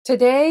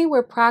Today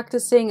we're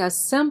practicing a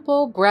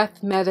simple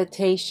breath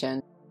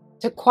meditation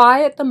to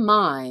quiet the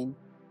mind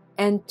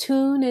and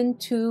tune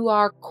into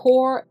our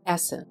core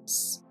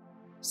essence,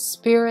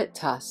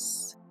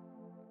 spiritus.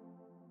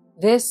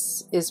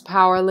 This is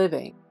Power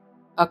Living,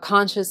 a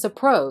conscious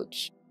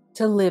approach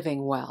to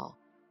living well.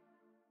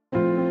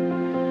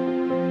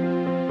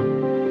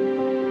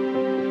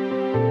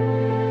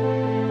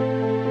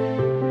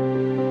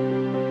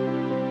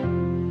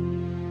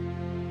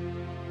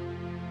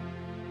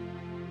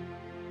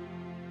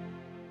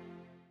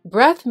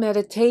 Breath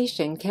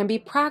meditation can be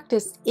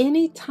practiced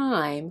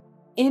anytime,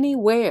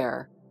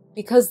 anywhere,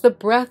 because the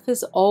breath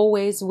is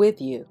always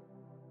with you.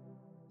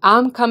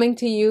 I'm coming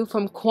to you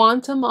from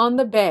Quantum on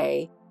the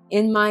Bay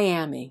in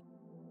Miami.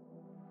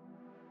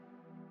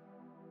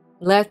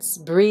 Let's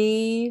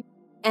breathe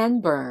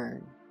and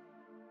burn.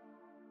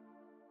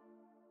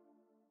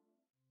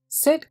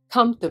 Sit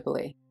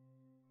comfortably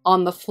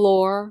on the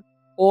floor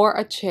or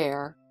a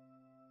chair,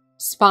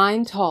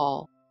 spine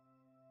tall.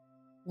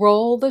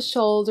 Roll the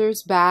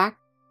shoulders back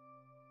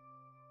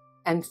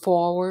and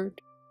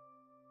forward.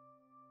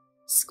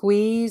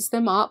 Squeeze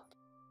them up.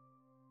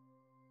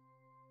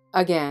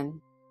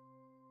 Again.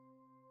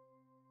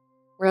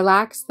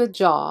 Relax the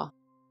jaw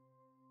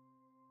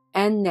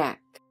and neck.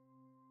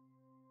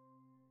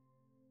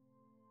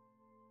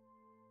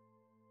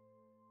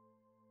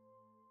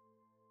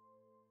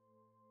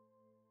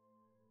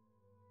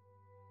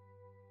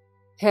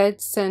 Head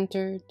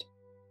centered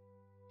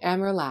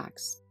and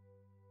relaxed.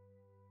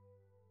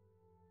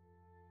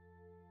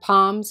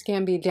 Palms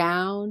can be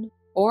down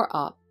or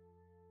up,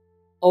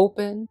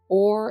 open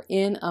or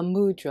in a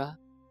mudra,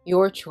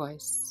 your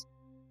choice.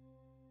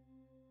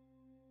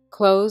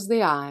 Close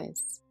the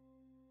eyes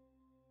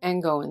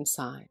and go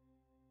inside.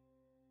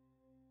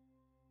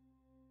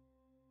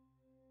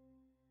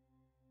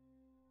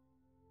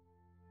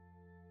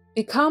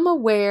 Become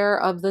aware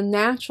of the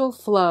natural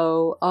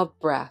flow of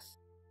breath.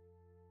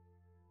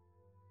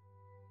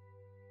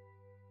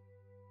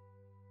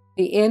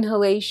 The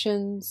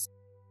inhalations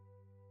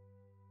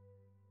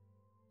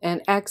and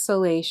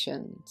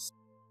exhalations,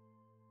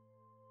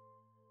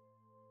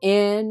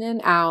 in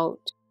and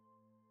out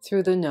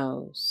through the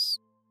nose.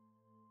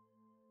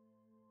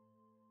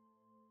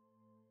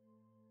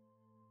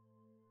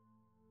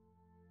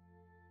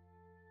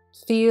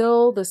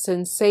 Feel the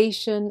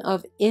sensation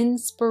of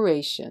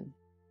inspiration,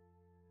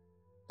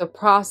 the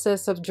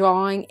process of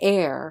drawing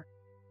air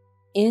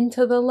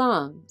into the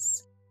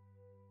lungs,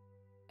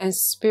 and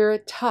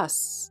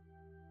spiritus,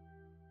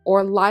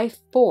 or life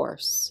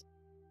force,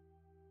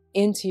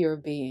 into your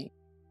being.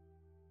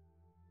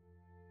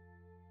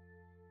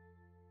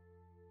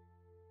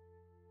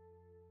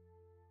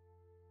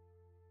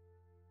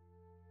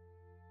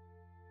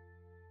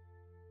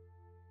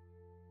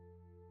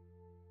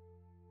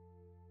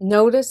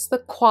 Notice the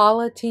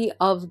quality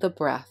of the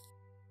breath.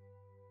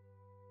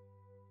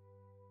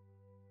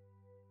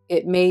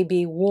 It may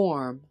be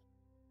warm,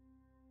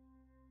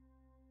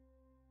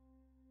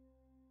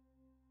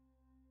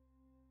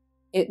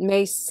 it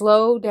may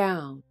slow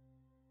down,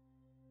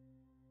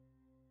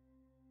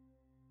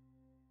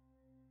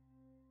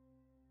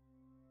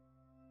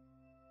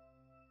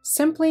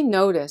 simply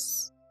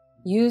notice,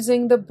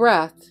 using the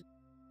breath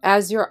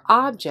as your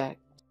object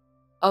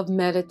of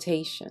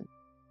meditation.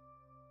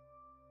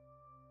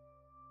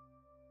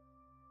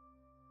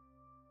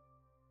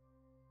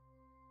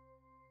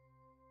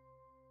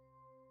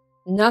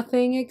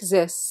 Nothing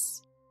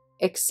exists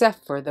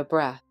except for the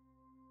breath.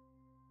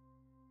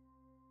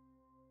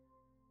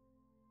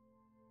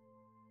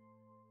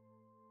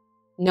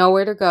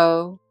 Nowhere to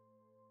go,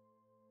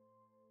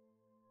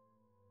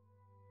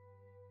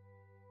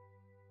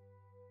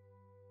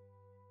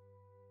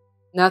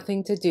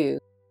 nothing to do.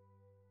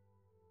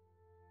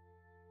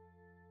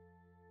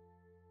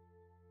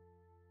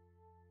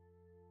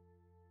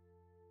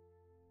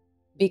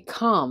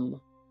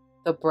 Become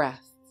the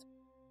breath.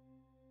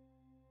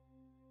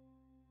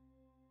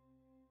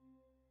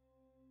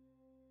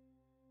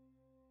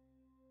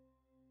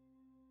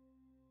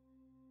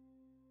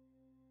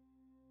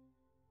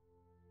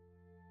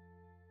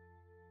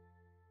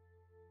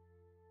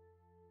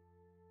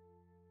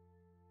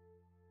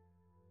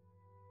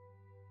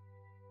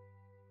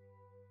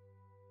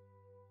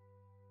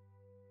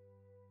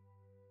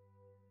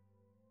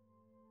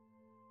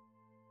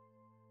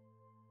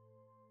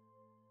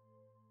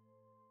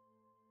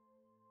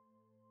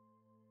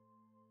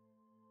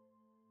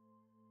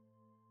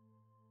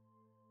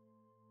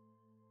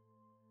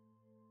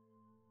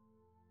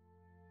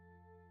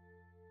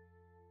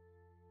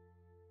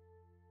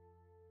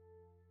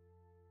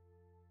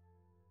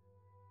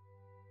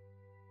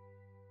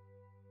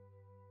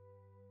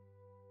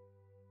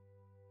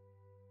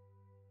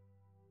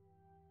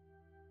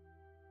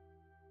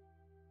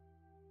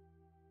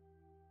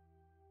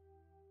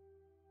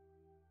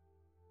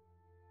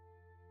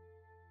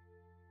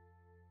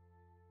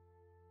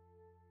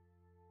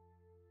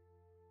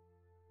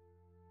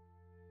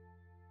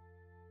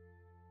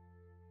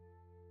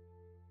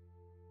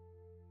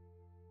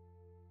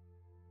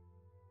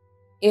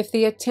 If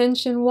the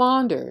attention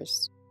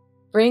wanders,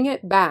 bring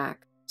it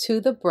back to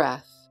the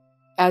breath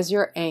as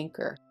your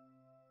anchor.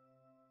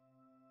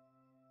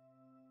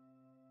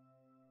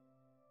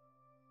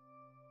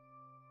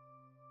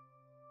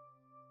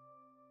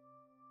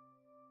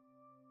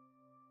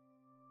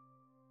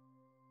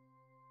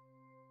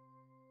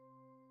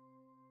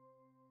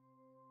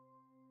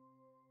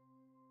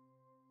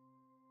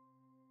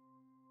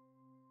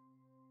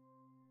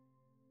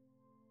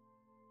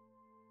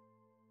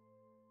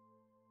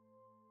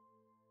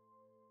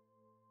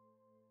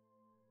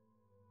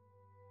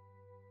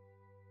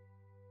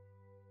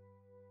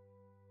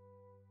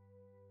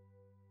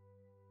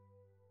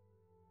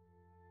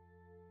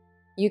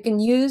 You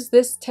can use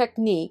this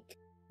technique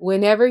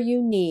whenever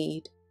you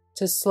need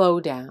to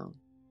slow down.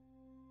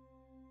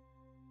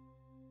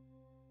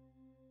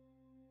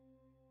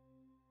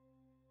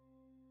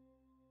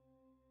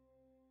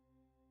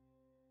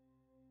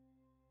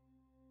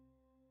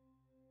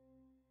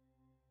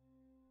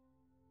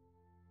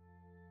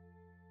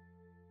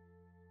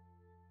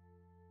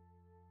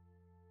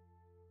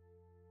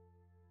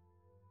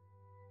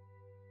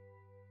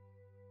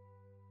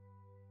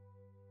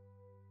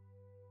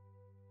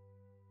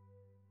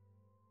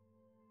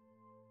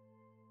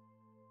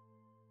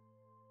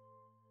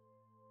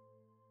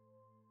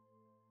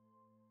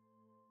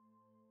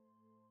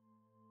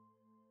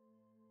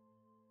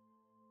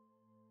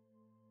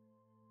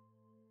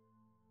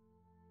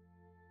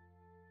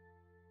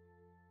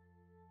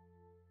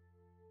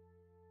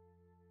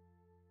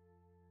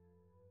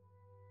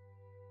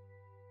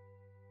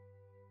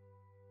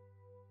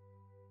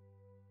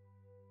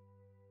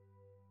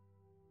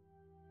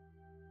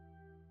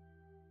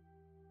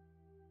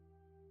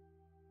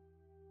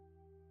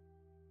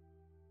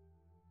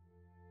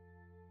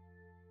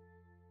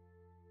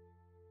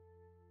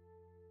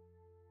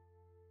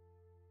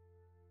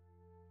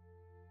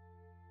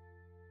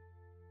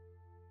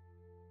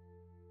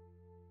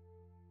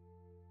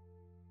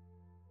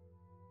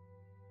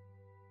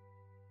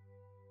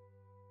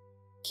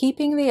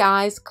 Keeping the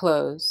eyes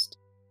closed,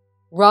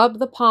 rub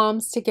the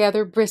palms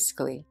together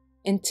briskly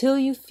until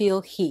you feel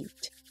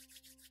heat.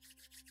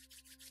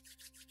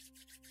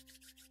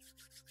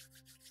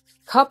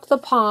 Cup the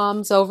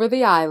palms over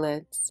the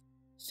eyelids,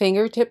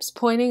 fingertips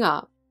pointing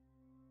up.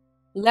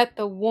 Let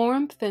the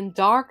warmth and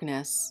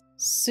darkness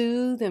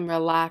soothe and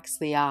relax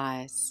the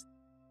eyes.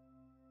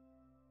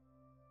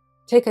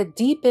 Take a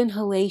deep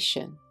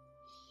inhalation.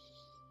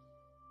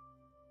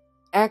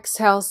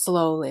 Exhale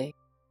slowly.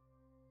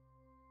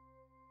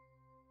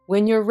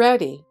 When you're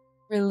ready,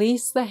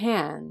 release the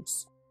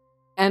hands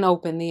and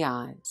open the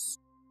eyes.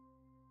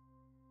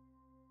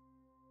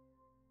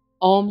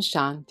 Om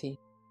Shanti.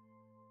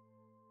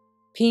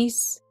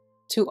 Peace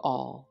to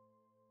all.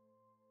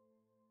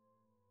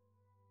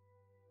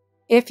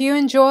 If you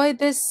enjoyed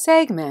this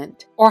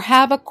segment or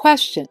have a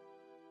question,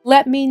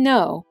 let me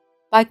know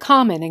by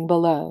commenting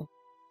below.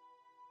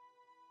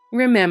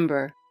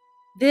 Remember,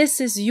 this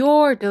is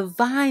your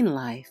divine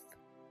life.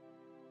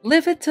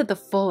 Live it to the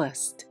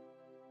fullest.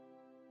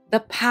 The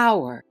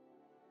power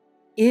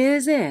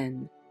is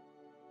in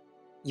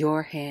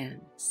your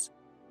hands.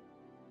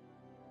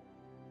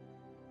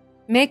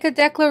 Make a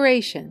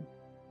declaration.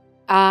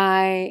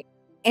 I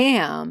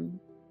am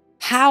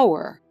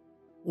power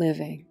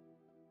living.